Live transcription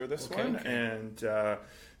this Okay, one, okay. and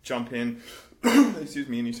jump in, excuse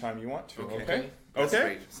me, anytime you want to. Okay. Okay? That's Okay?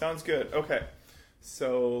 great. Sounds good. Okay.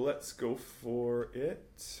 So let's go for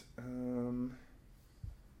it. What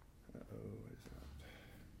is that?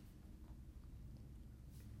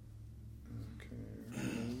 Okay,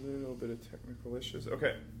 a little bit of technical issues.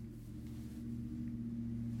 Okay.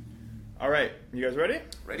 All right, you guys ready?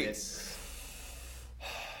 Ready? Yes.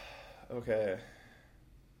 Okay.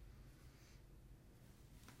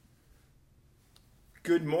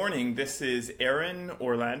 Good morning. This is Aaron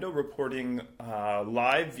Orlando reporting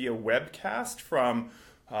live via webcast from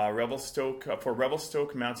Revelstoke for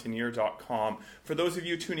RevelstokeMountaineer.com. For those of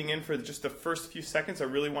you tuning in for just the first few seconds, I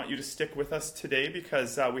really want you to stick with us today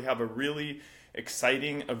because we have a really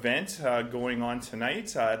exciting event going on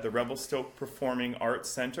tonight at the Revelstoke Performing Arts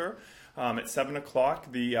Center. At 7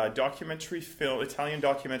 o'clock, the Italian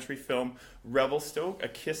documentary film Revelstoke, A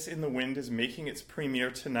Kiss in the Wind is making its premiere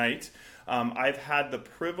tonight. I've had the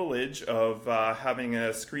privilege of having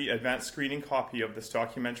an advanced screening copy of this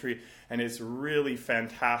documentary, and it's really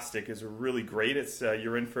fantastic. It's really great.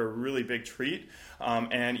 You're in for a really big treat.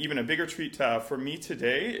 And even a bigger treat for me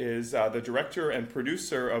today is the director and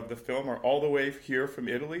producer of the film are all the way here from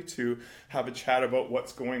Italy to have a chat about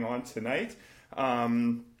what's going on tonight.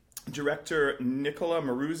 Director Nicola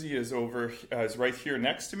Maruzzi is right here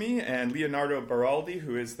next to me, and Leonardo Baraldi,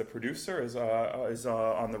 who is the producer, is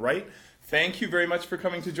on the right. Thank you very much for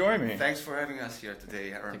coming to join me. Thanks for having us here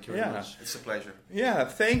today, Aaron. Thank you very much. It's a pleasure. Yeah,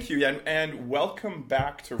 thank you, and welcome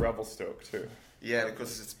back to Revelstoke too. Yeah,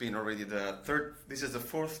 because it's been already this is the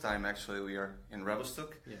fourth time actually we are in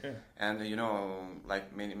Revelstoke. Yeah. And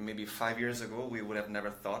like maybe 5 years ago, we would have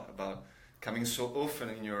never thought about coming so often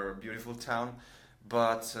in your beautiful town.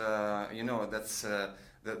 But that's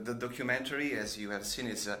the documentary, as you have seen,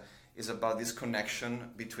 is about this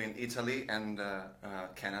connection between Italy and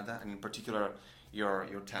Canada, and in particular your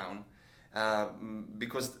town,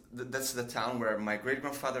 because that's the town where my great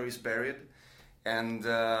grandfather is buried, and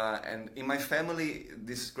in my family,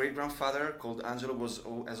 this great grandfather called Angelo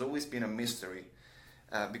has always been a mystery,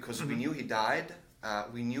 because we knew he died.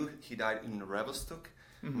 We knew he died in Revelstoke.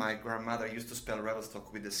 Mm-hmm. My grandmother used to spell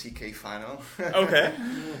Revelstoke with the CK final. Okay.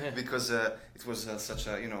 Because it was such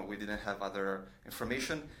a, we didn't have other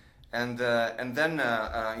information. And then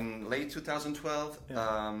in late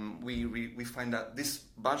 2012, we find out this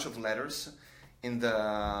bunch of letters in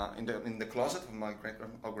the closet of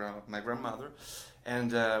my grandmother.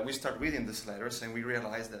 And we start reading these letters, and we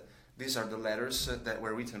realize that these are the letters that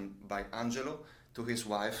were written by Angelo to his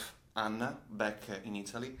wife, Anna, back in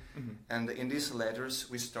Italy. Mm-hmm. And in these letters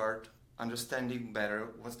we start understanding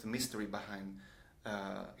better what's the mystery behind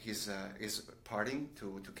his parting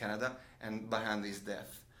to Canada and behind his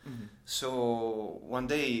death. Mm-hmm. So one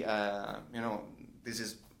day, this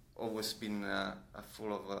has always been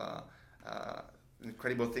full of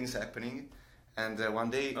incredible things happening, and one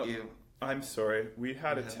day... I'm sorry, we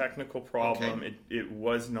had a technical problem. Okay. It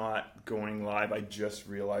was not going live. I just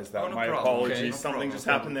realized that. No My problem. apologies. Okay, Something no just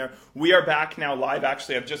problem. happened there. We are back now live.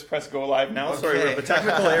 Actually, I've just pressed go live now. Okay. Sorry, we have a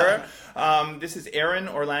technical error. This is Aaron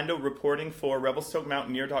Orlando reporting for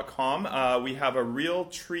RevelstokeMountaineer.com. We have a real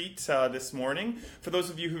treat this morning. For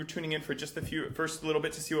those of you who are tuning in for just first little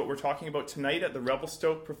bit to see what we're talking about tonight at the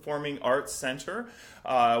Revelstoke Performing Arts Center,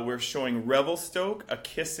 we're showing Revelstoke, A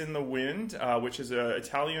Kiss in the Wind, which is an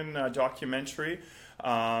Italian documentary.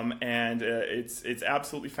 And it's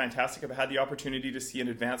absolutely fantastic. I've had the opportunity to see an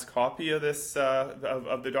advanced copy of this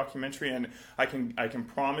of the documentary, and I can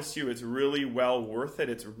promise you it's really well worth it.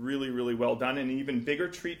 It's really, really well done. And an even bigger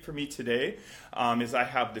treat for me today is I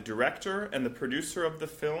have the director and the producer of the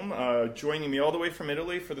film joining me all the way from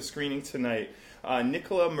Italy for the screening tonight.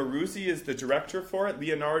 Nicola Maruzzi is the director for it.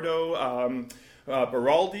 Leonardo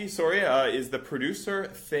Baraldi, is the producer.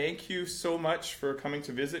 Thank you so much for coming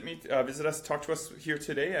to visit us, talk to us here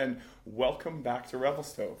today, and welcome back to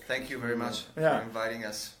Revelstoke. Thank you very much for inviting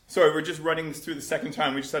us. Sorry, we're just running this through the second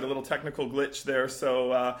time. We just had a little technical glitch there.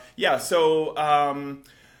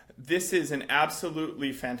 This is an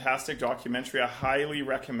absolutely fantastic documentary. I highly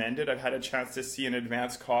recommend it. I've had a chance to see an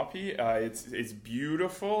advanced copy. It's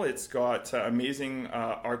beautiful. It's got amazing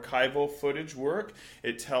archival footage work.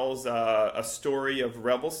 It tells a story of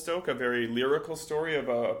Revelstoke, a very lyrical story of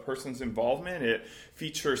a person's involvement. It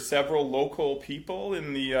features several local people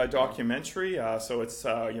in the documentary. So it's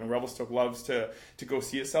Revelstoke loves to go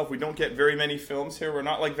see itself. We don't get very many films here. We're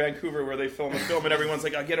not like Vancouver where they film a film and everyone's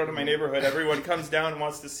like, "I'll get out of my neighborhood." Everyone comes down and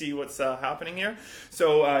wants to see see what's happening here.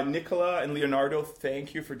 So Nicola and Leonardo,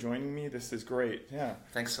 thank you for joining me. This is great. Yeah.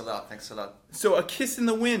 Thanks a lot. Thanks a lot. So A Kiss in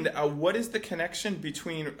the Wind, what is the connection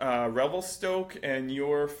between Revelstoke and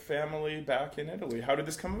your family back in Italy? How did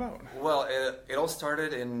this come about? Well, it all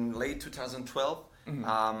started in late 2012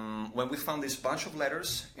 when we found this bunch of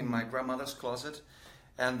letters in my grandmother's closet.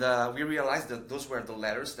 And we realized that those were the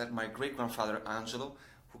letters that my great-grandfather Angelo,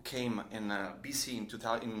 who came in BC in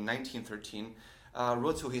 1913,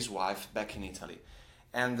 wrote to his wife back in Italy.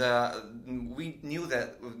 And we knew that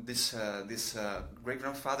this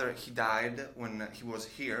great-grandfather, he died when he was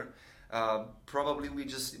here. Probably we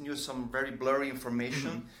just knew some very blurry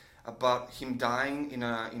information about him dying in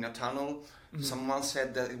a tunnel. Someone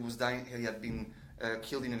said that he had been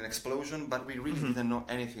killed in an explosion, but we really didn't know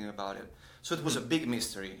anything about it. So it was a big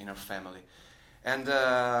mystery in our family. And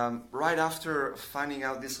right after finding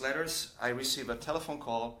out these letters, I received a telephone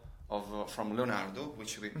call from Leonardo,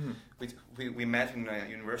 which we met in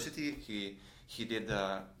university. He did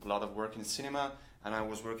a lot of work in cinema, and I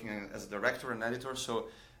was working as a director and editor. So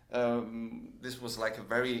this was like a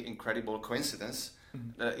very incredible coincidence.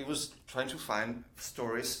 He was trying to find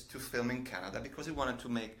stories to film in Canada because he wanted to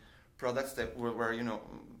make products that were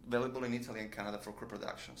available in Italy and Canada for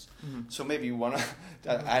co-productions. So maybe you want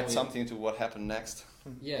to add something to what happened next.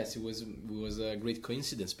 Yes, it was a great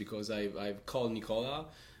coincidence because I've called Nicola.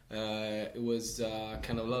 It was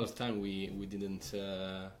kind of a lot of time we didn't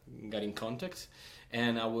get in contact,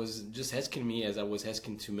 and I was just asking me, as I was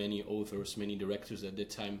asking to many authors, many directors at that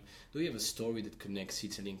time, do you have a story that connects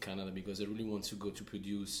Italy and Canada? Because I really want to go to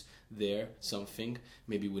produce there something,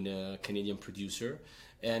 maybe with a Canadian producer.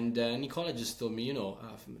 And Nicola just told me,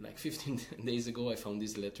 like 15 days ago I found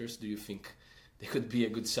these letters. Do you think they could be a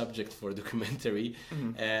good subject for a documentary?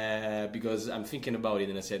 Because I'm thinking about it,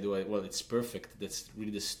 and I said, well, it's perfect. That's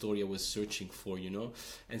really the story I was searching for,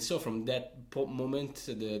 And so from that moment,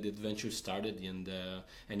 the adventure started, and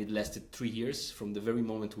it lasted 3 years from the very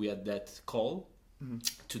moment we had that call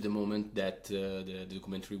to the moment that the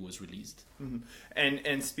documentary was released.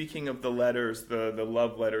 And speaking of the letters, the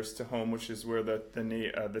love letters to home, which is where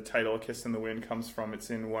the title "A Kiss in the Wind" comes from. It's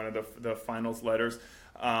in one of the finals letters.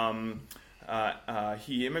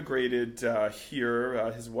 He immigrated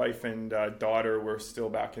here. His wife and daughter were still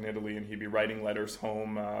back in Italy, and he'd be writing letters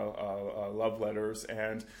home, love letters.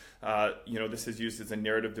 And this is used as a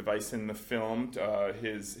narrative device in the film.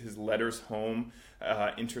 His letters home,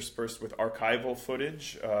 interspersed with archival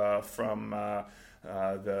footage from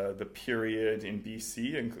the period in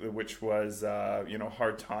BC, which was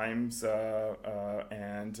hard times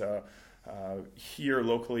and. Here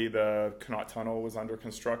locally, the Connaught Tunnel was under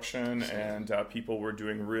construction, and people were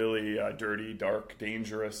doing really dirty, dark,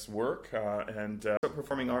 dangerous work. And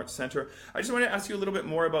Performing Arts Center. I just want to ask you a little bit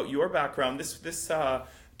more about your background. This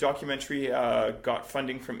documentary got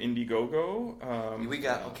funding from Indiegogo.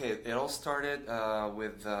 It all started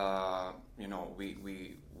with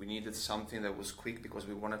we needed something that was quick because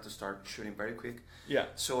we wanted to start shooting very quick. Yeah.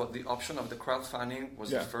 So the option of the crowdfunding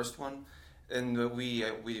was the first one. And we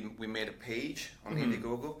made a page on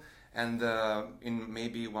Indiegogo, and in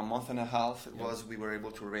maybe 1.5 months, we were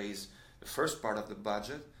able to raise the first part of the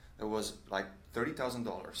budget. It was like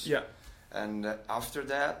 $30,000. Yeah. And after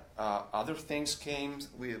that, other things came.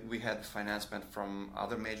 We had financement from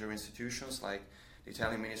other major institutions like the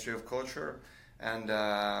Italian Ministry of Culture and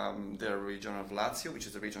the region of Lazio, which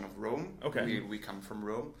is the region of Rome. Okay. We come from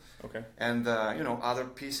Rome. Okay. And other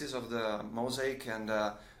pieces of the mosaic and.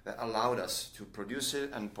 That allowed us to produce it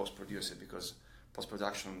and post-produce it, because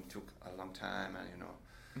post-production took a long time, and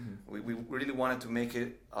we really wanted to make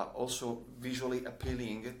it also visually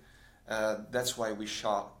appealing. That's why we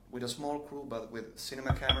shot with a small crew, but with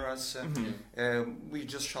cinema cameras. We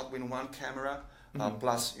just shot with one camera,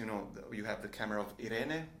 plus you have the camera of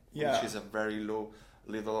Irene, which is a very low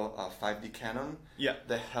little 5D Canon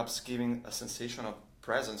that helps giving a sensation of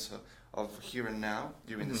presence of here and now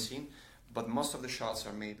during the scene. But most of the shots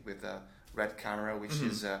are made with a red camera, which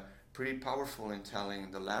is pretty powerful in telling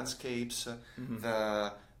the landscapes,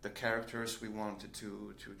 the characters we wanted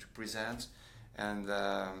to present, and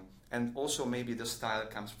also maybe the style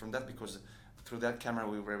comes from that, because through that camera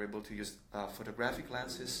we were able to use photographic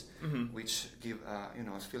lenses, which give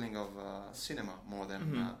a feeling of cinema more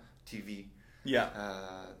than TV. Yeah.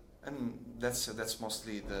 And that's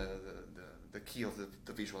mostly the key of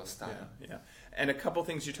the visual style. Yeah. And a couple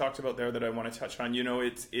things you talked about there that I want to touch on.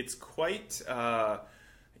 It's quite.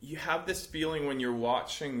 You have this feeling when you're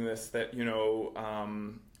watching this that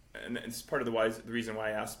and it's part of the reason why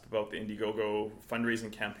I asked about the Indiegogo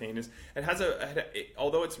fundraising campaign is it has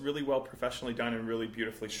although it's really well professionally done and really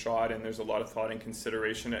beautifully shot, and there's a lot of thought and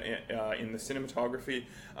consideration in the cinematography,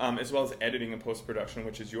 as well as editing and post-production,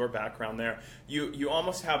 which is your background there. You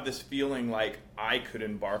almost have this feeling like I could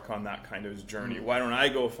embark on that kind of journey. Why don't I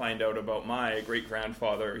go find out about my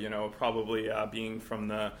great-grandfather, probably being from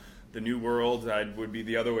the New World, would be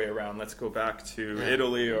the other way around. Let's go back to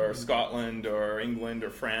Italy or Scotland or England or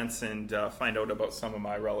France and find out about some of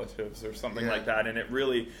my relatives or something like that. And it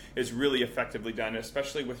really is really effectively done,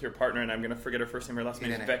 especially with your partner, and I'm going to forget her first name, her last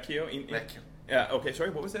name is Vecchio. Vecchio. Yeah, okay,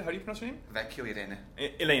 sorry, what was it? How do you pronounce her name? Vecchio Irene.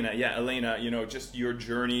 Elena, yeah, Elena, just your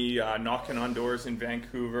journey, knocking on doors in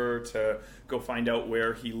Vancouver to go find out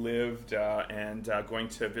where he lived and going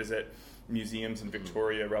to visit museums in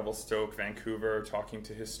Victoria, Revelstoke, Vancouver, talking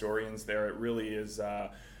to historians there. It really is,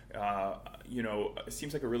 it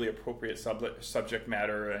seems like a really appropriate subject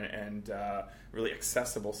matter and really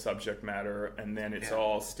accessible subject matter. And then it's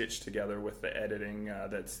all stitched together with the editing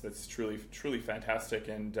that's truly fantastic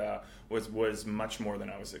and was much more than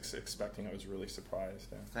I was expecting. I was really surprised.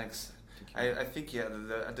 Yeah. Thanks. I think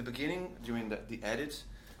at the beginning during the edit,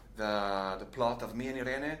 the plot of me and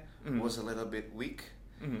Irene was a little bit weak.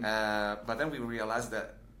 But then we realized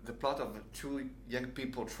that the plot of two young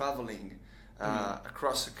people traveling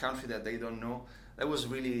across a country that they don't know, that was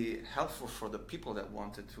really helpful for the people that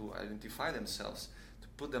wanted to identify themselves, to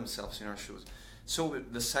put themselves in our shoes. So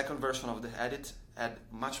the second version of the edit had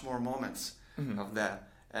much more moments of that,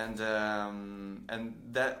 and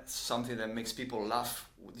that's something that makes people laugh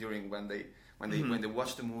during when they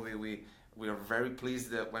watch the movie. We are very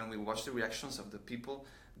pleased that when we watch the reactions of the people,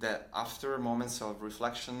 that after moments of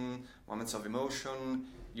reflection, moments of emotion,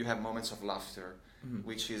 you have moments of laughter,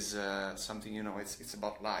 which is something, it's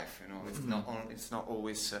about life, it's not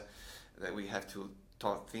always that we have to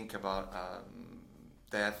think about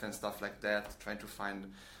death and stuff like that, trying to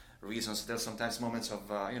find reasons. There's sometimes moments of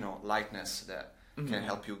lightness that can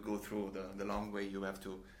help you go through the long way you have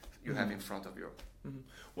in front of you.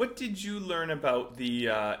 What did you learn about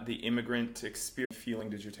the immigrant experience? Feeling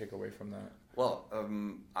did you take away from that? Well,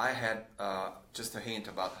 I had just a hint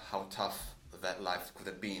about how tough that life could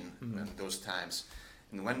have been in those times.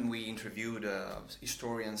 And when we interviewed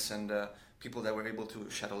historians and people that were able to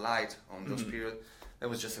shed a light on those periods, that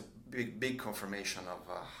was just a big confirmation of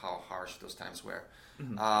how harsh those times were.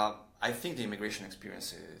 I think the immigration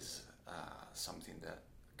experience is something that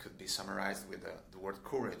could be summarized with the word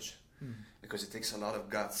courage, because it takes a lot of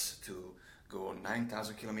guts to go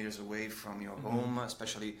 9,000 kilometers away from your home,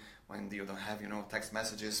 especially when you don't have, text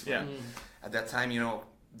messages. At that time,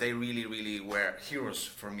 they really, really were heroes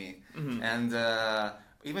for me. And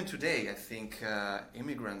even today, I think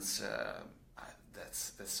immigrants,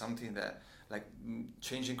 that's something that, like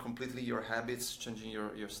changing completely your habits, changing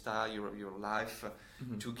your style, your life,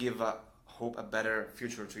 to give hope, a better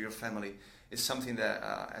future to your family, is something that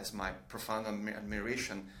has my profound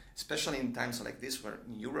admiration, especially in times like this where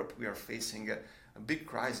in Europe we are facing a big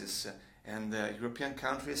crisis and European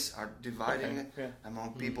countries are dividing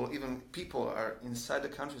among people. Even people are inside the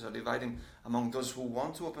countries are dividing among those who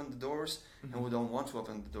want to open the doors and who don't want to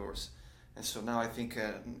open the doors. And so now I think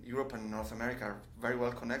Europe and North America are very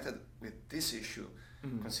well connected with this issue,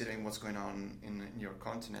 considering what's going on in your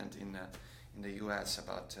continent, in the US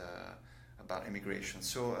about immigration.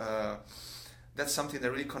 So that's something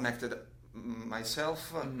that really connected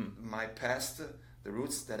myself, my past, the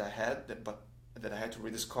roots that I had, but that I had to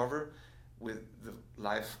rediscover with the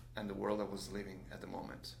life and the world I was living at the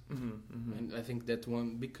moment. And I think that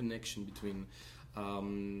one big connection between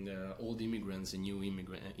old immigrants and new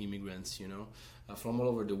immigrants, from all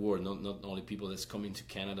over the world, not only people that's coming to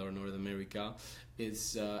Canada or North America,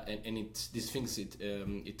 is and it these things it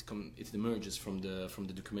emerges from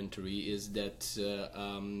the documentary is that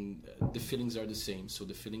the feelings are the same. So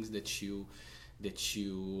the feelings that you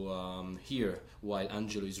hear while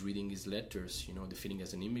Angelo is reading his letters, the feeling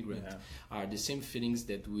as an immigrant, are the same feelings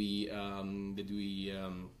that we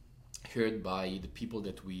heard by the people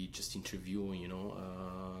that we just interview,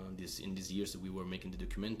 in these years that we were making the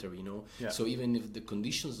documentary, So even if the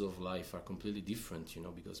conditions of life are completely different,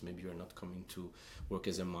 because maybe you're not coming to work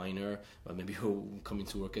as a miner, but maybe you're coming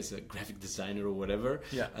to work as a graphic designer or whatever.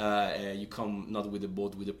 You come not with a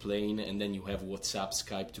boat, with a plane, and then you have WhatsApp,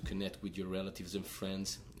 Skype to connect with your relatives and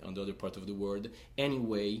friends on the other part of the world.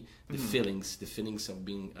 Anyway, the feelings of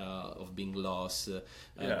being lost,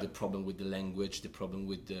 the problem with the language, the problem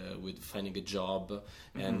with finding a job,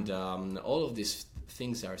 and all of these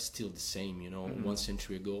things are still the same, 1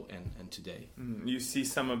 century ago and today. You see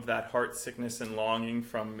some of that heart sickness and longing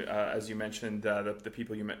from, as you mentioned, the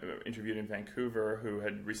people you interviewed in Vancouver who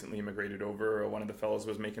had recently immigrated over. One of the fellows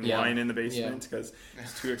was making wine in the basement because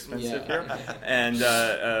it's too expensive here. And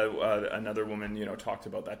another woman, talked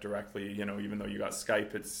about that directly. Even though you got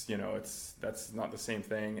Skype, that's not the same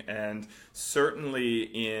thing. And certainly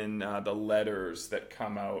in the letters that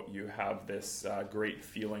come out, you have this great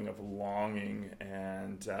feeling of longing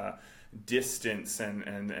and distance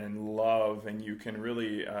and love, and you can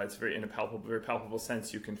really it's very in a very palpable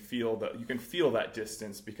sense. You can feel that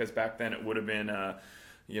distance, because back then it would have been a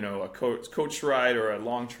coach ride or a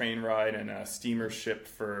long train ride and a steamer ship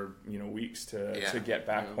for weeks to get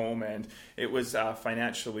back home, and it was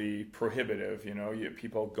financially prohibitive.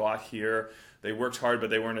 People got here, they worked hard,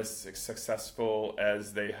 but they weren't as successful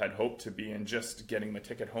as they had hoped to be, and just getting the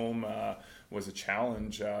ticket home was a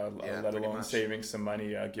challenge, let alone saving some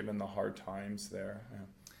money given the hard times there.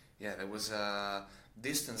 Yeah, there was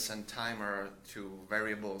distance and time are two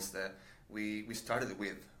variables that we started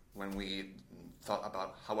with when we thought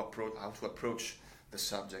about how to approach the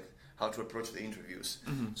subject, how to approach the interviews.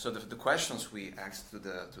 So the questions we asked to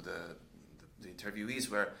the interviewees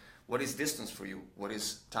were, what is distance for you? What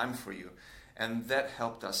is time for you? And that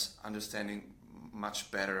helped us understanding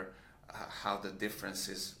much better how the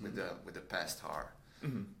differences with the past are.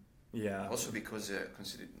 Yeah. Also because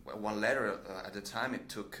one letter at a time, it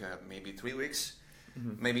took maybe 3 weeks,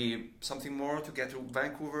 maybe something more to get to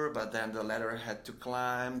Vancouver, but then the letter had to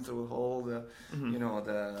climb through all the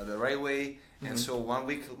the railway, and so 1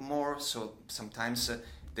 week more. So sometimes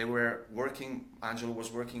they were working. Angelo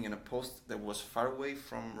was working in a post that was far away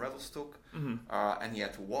from Revelstoke, and he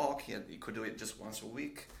had to walk. He could do it just once a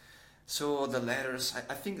week. So the letters,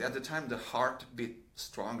 I think at the time the heart beat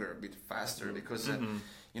stronger, a bit faster, because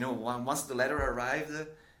once the letter arrived,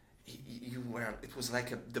 it was like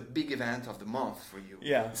the big event of the month for you.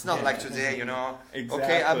 Yeah, it's not like today, Exactly.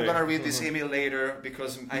 Okay, I'm gonna read this email later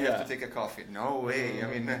because I have to take a coffee. No way. I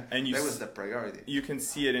mean, that was the priority. You can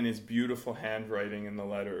see it in his beautiful handwriting in the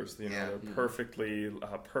letters. They're perfectly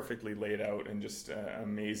laid out and just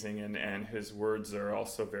amazing. And his words are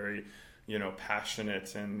also very,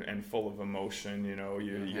 passionate and full of emotion.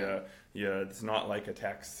 It's not like a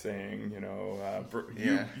text saying,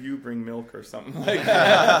 you bring milk or something like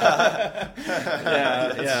that.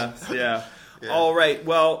 Yeah. All right.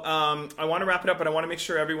 Well, I want to wrap it up, but I want to make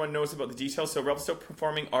sure everyone knows about the details. So Revelstoke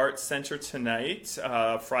Performing Arts Center tonight,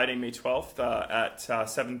 Friday, May 12th at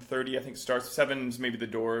 7:30. I think starts 7's maybe the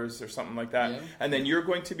doors or something like that. Yeah. And then you're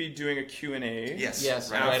going to be doing a Q&A. Yes.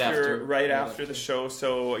 Right after the show.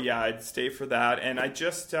 So yeah, I'd stay for that. And I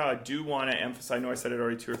just do want to emphasize. I know I said it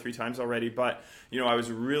already 2 or 3 times already, but I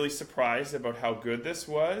was really surprised about how good this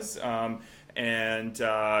was. And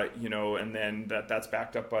then that's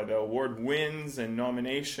backed up by the award wins and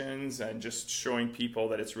nominations, and just showing people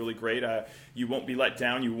that it's really great. You won't be let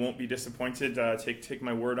down. You won't be disappointed. Take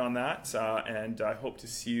my word on that. And I hope to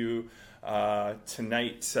see you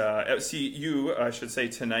tonight.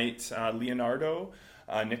 Tonight, Leonardo.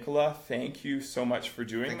 Nicola, thank you so much for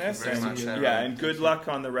doing this. Thank you very much. And good luck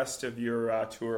on the rest of your tour.